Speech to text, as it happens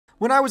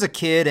When I was a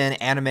kid and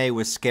anime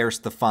was scarce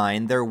to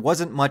find, there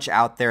wasn't much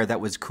out there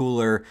that was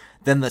cooler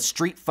than the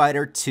Street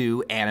Fighter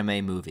 2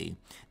 anime movie.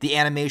 The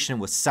animation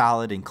was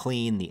solid and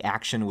clean, the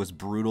action was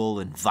brutal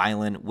and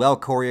violent, well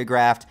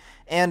choreographed,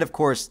 and of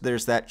course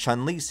there's that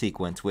Chun-Li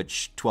sequence,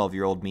 which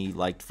 12-year-old me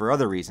liked for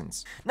other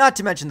reasons. Not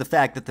to mention the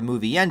fact that the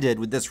movie ended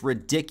with this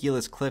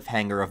ridiculous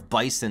cliffhanger of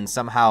Bison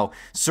somehow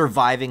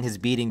surviving his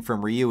beating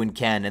from Ryu and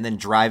Ken and then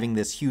driving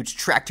this huge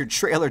tractor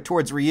trailer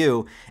towards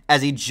Ryu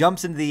as he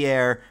jumps into the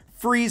air,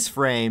 freeze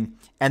frame,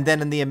 and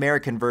then in the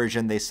American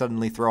version, they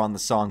suddenly throw on the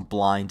song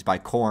Blind by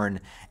Korn,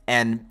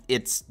 and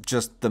it's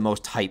just the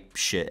most hype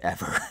shit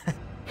ever.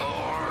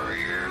 Are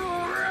you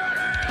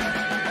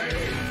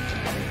ready?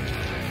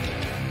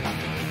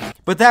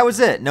 But that was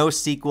it. No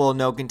sequel,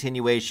 no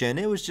continuation.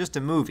 It was just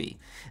a movie.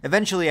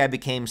 Eventually, I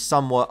became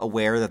somewhat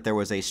aware that there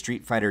was a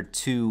Street Fighter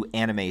 2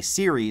 anime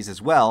series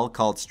as well,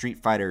 called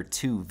Street Fighter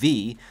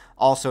 2V,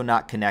 also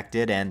not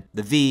connected, and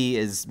the V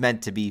is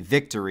meant to be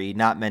victory,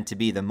 not meant to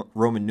be the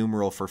Roman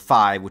numeral for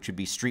 5, which would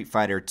be Street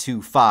Fighter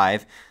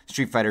 2-5,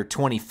 Street Fighter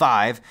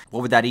 25.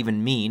 What would that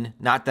even mean?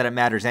 Not that it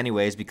matters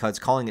anyways, because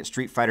calling it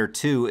Street Fighter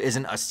 2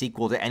 isn't a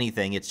sequel to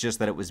anything, it's just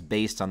that it was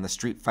based on the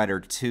Street Fighter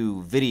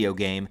 2 video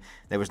game.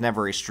 There was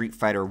never a Street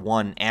Fighter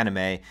 1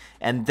 anime.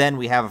 And then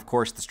we have, of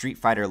course, the Street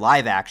Fighter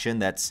live action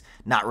that's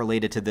not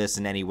related to this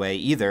in any way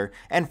either,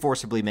 and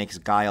forcibly makes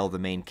Guile the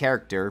main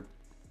character,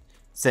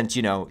 since,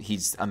 you know,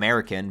 he's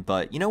American.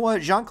 But you know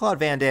what? Jean-Claude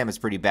Van Damme is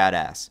pretty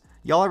badass.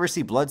 Y'all ever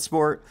see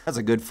Bloodsport? That's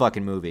a good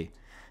fucking movie.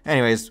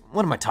 Anyways,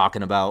 what am I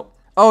talking about?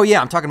 Oh yeah,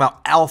 I'm talking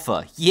about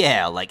alpha.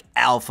 Yeah, like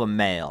alpha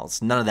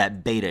males. None of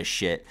that beta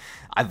shit.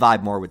 I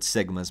vibe more with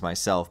sigmas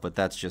myself, but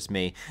that's just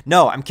me.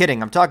 No, I'm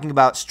kidding. I'm talking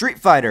about Street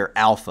Fighter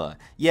Alpha.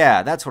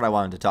 Yeah, that's what I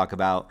wanted to talk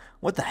about.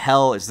 What the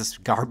hell is this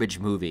garbage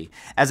movie?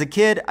 As a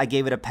kid, I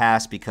gave it a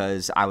pass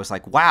because I was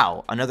like,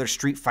 wow, another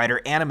Street Fighter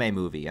anime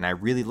movie, and I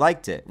really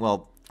liked it.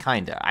 Well,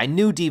 kinda. I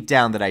knew deep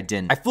down that I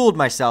didn't. I fooled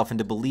myself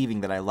into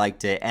believing that I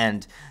liked it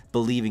and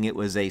believing it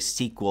was a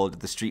sequel to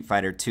the Street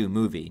Fighter 2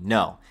 movie.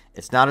 No,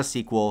 it's not a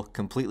sequel,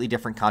 completely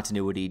different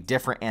continuity,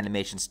 different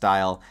animation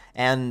style,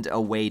 and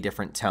a way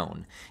different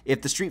tone.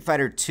 If the Street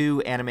Fighter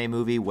 2 anime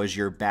movie was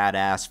your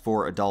badass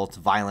for adult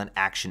violent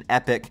action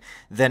epic,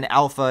 then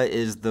Alpha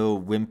is the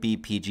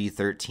wimpy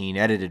PG-13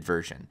 edited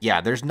version.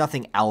 Yeah, there's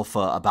nothing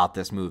alpha about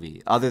this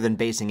movie, other than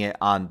basing it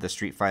on the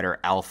Street Fighter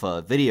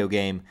Alpha video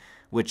game,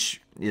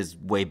 which is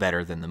way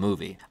better than the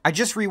movie. I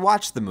just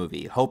rewatched the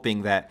movie,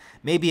 hoping that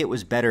maybe it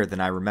was better than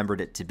I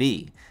remembered it to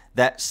be.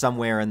 That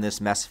somewhere in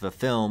this mess of a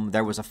film,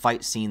 there was a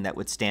fight scene that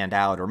would stand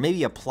out, or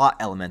maybe a plot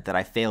element that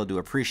I failed to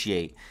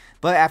appreciate.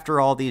 But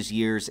after all these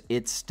years,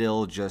 it's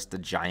still just a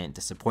giant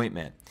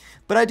disappointment.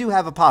 But I do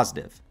have a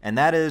positive, and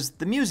that is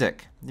the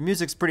music. The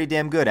music's pretty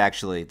damn good,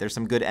 actually. There's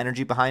some good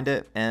energy behind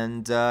it,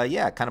 and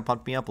yeah, it kind of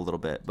pumped me up a little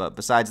bit. But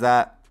besides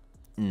that,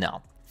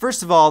 no.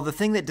 First of all, the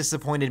thing that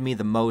disappointed me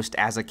the most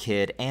as a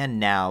kid and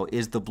now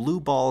is the blue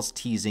balls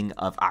teasing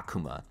of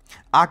Akuma.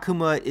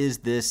 Akuma is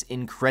this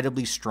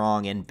incredibly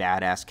strong and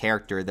badass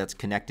character that's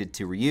connected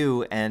to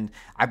Ryu, and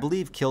I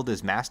believe killed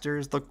his master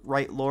is the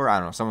right lore. I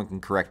don't know, someone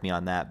can correct me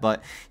on that,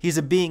 but he's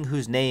a being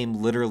whose name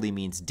literally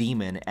means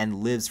demon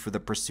and lives for the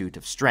pursuit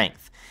of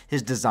strength.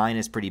 His design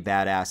is pretty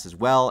badass as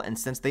well, and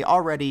since they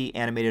already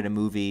animated a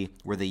movie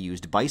where they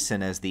used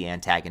Bison as the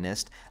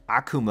antagonist,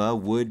 Akuma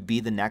would be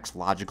the next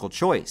logical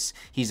choice.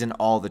 He's in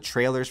all the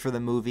trailers for the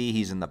movie,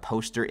 he's in the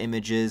poster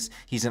images,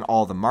 he's in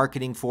all the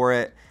marketing for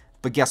it,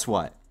 but guess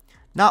what?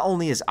 Not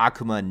only is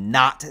Akuma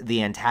not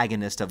the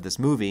antagonist of this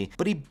movie,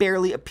 but he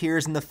barely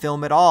appears in the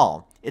film at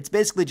all. It's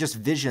basically just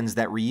visions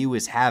that Ryu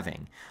is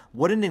having.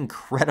 What an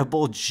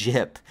incredible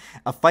jip.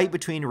 A fight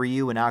between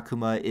Ryu and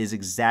Akuma is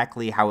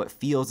exactly how it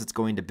feels it's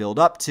going to build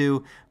up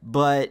to,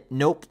 but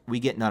nope, we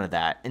get none of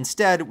that.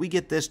 Instead, we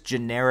get this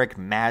generic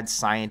mad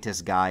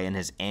scientist guy and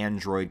his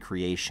android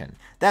creation.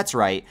 That's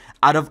right,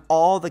 out of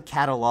all the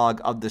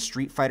catalog of the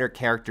Street Fighter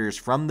characters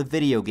from the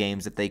video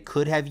games that they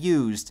could have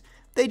used,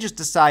 they just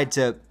decide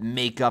to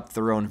make up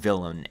their own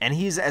villain, and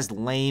he's as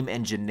lame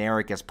and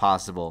generic as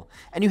possible.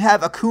 And you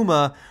have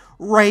Akuma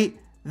right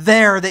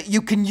there that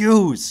you can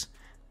use,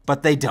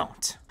 but they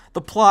don't. The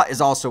plot is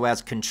also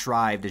as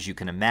contrived as you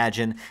can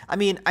imagine. I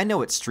mean, I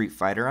know it's Street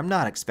Fighter, I'm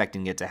not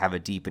expecting it to have a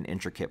deep and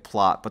intricate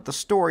plot, but the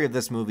story of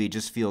this movie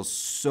just feels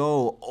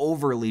so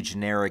overly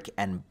generic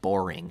and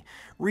boring.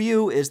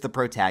 Ryu is the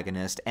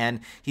protagonist, and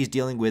he's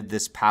dealing with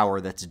this power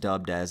that's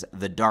dubbed as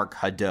the Dark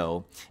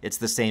Hado. It's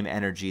the same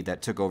energy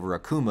that took over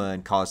Akuma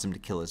and caused him to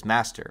kill his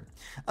master.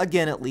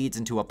 Again, it leads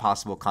into a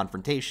possible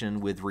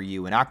confrontation with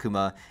Ryu and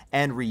Akuma,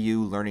 and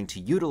Ryu learning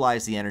to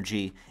utilize the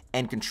energy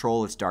and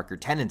control its darker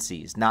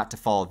tendencies, not to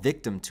fall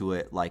victim to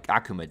it like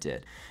Akuma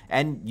did.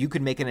 And you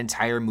could make an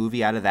entire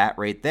movie out of that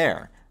right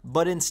there.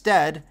 But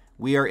instead,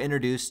 we are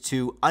introduced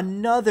to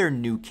another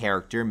new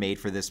character made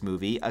for this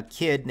movie, a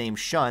kid named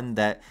Shun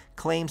that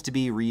claims to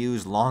be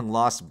Ryu's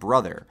long-lost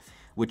brother,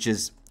 which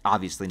is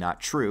obviously not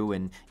true,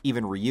 and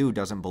even Ryu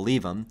doesn't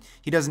believe him.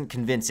 He doesn't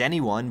convince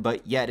anyone,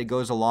 but yet it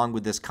goes along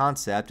with this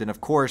concept, and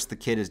of course the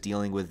kid is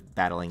dealing with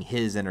battling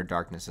his inner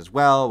darkness as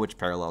well, which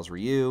parallels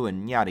Ryu,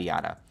 and yada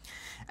yada.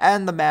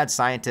 And the mad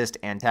scientist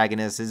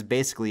antagonist is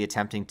basically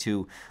attempting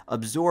to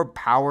absorb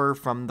power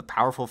from the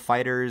powerful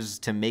fighters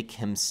to make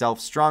himself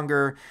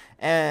stronger,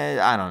 and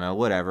I don't know,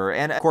 whatever.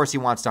 And of course he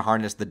wants to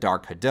harness the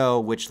Dark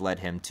Hado, which led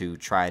him to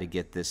try to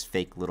get this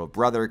fake little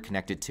brother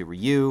connected to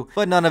Ryu,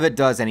 but none of it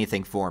does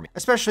anything for me.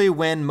 Especially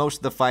when most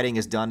of the fighting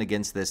is done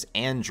against this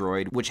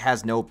android, which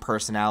has no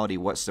personality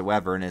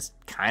whatsoever and is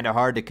kind of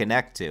hard to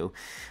connect to.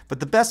 But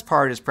the best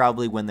part is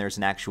probably when there's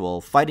an actual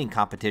fighting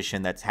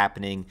competition that's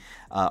happening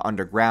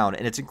underground,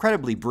 and it's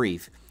incredibly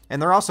brief.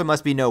 And there also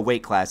must be no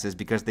weight classes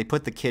because they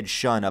put the kid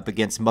Shun up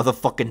against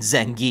motherfucking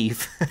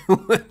Zangief,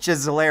 which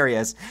is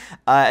hilarious.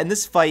 And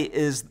this fight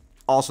is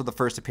also the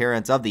first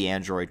appearance of the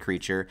android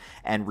creature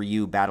and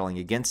Ryu battling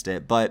against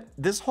it. But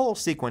this whole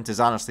sequence is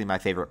honestly my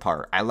favorite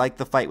part. I like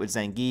the fight with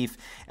Zangief,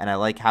 and I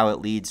like how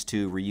it leads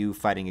to Ryu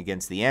fighting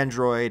against the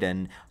android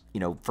and, you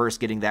know, first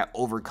getting that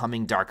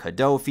overcoming Dark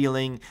Hado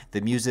feeling.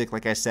 The music,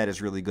 like I said,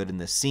 is really good in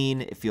this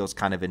scene. It feels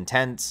kind of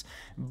intense,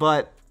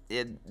 but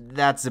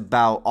that's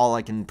about all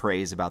I can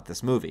praise about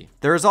this movie.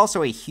 There is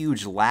also a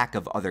huge lack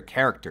of other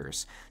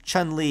characters.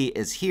 Chun-Li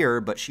is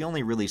here, but she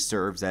only really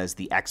serves as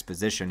the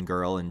exposition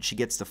girl, and she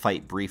gets to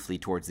fight briefly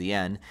towards the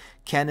end.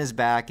 Ken is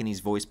back, and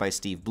he's voiced by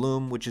Steve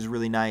Blum, which is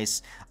really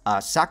nice.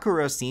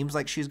 Sakura seems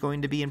like she's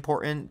going to be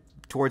important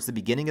towards the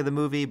beginning of the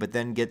movie, but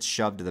then gets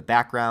shoved to the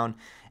background.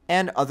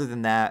 And other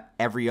than that,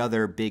 every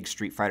other big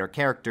Street Fighter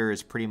character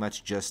is pretty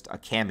much just a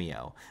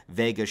cameo.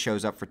 Vega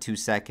shows up for 2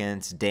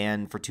 seconds,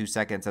 Dan for 2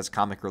 seconds as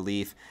comic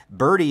relief.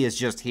 Birdie is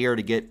just here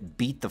to get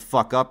beat the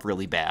fuck up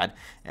really bad,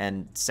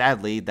 and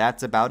sadly,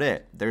 that's about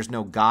it. There's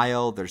no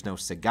Guile, there's no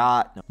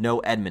Sagat, no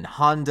Edmund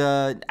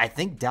Honda. I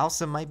think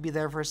Dalsa might be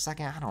there for a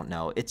second, I don't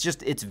know.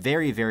 It's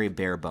very, very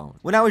bare bone.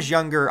 When I was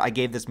younger, I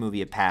gave this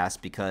movie a pass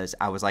because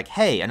I was like,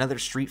 hey, another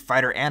Street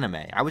Fighter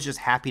anime. I was just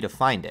happy to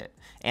find it.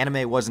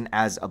 Anime wasn't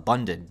as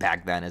abundant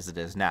back then as it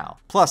is now.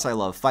 Plus, I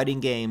love fighting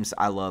games,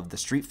 I love the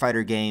Street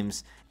Fighter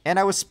games, and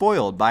I was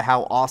spoiled by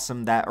how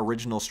awesome that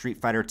original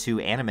Street Fighter 2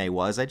 anime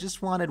was. I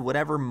just wanted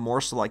whatever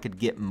morsel I could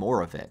get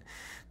more of it.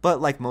 But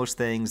like most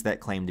things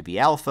that claim to be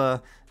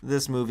alpha,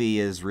 this movie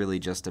is really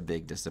just a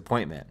big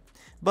disappointment.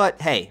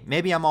 But hey,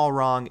 maybe I'm all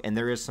wrong, and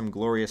there is some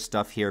glorious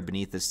stuff here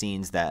beneath the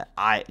scenes that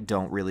I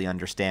don't really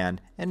understand,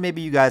 and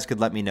maybe you guys could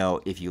let me know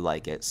if you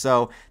like it.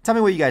 So tell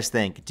me what you guys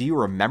think. Do you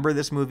remember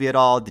this movie at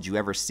all? Did you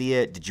ever see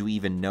it? Did you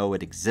even know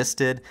it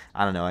existed?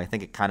 I don't know, I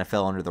think it kind of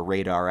fell under the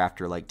radar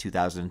after like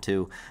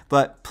 2002.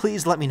 But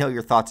please let me know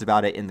your thoughts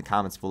about it in the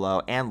comments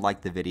below, and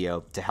like the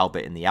video to help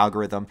it in the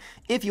algorithm.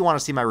 If you want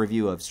to see my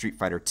review of Street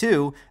Fighter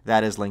 2,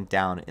 that is linked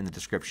down in the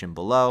description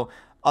below.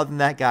 Other than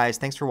that, guys,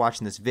 thanks for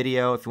watching this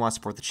video. If you want to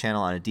support the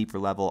channel on a deeper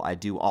level, I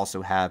do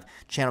also have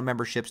channel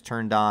memberships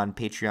turned on,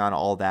 Patreon,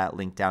 all that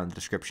linked down in the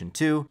description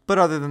too. But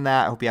other than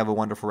that, I hope you have a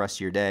wonderful rest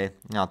of your day,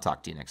 and I'll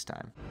talk to you next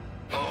time.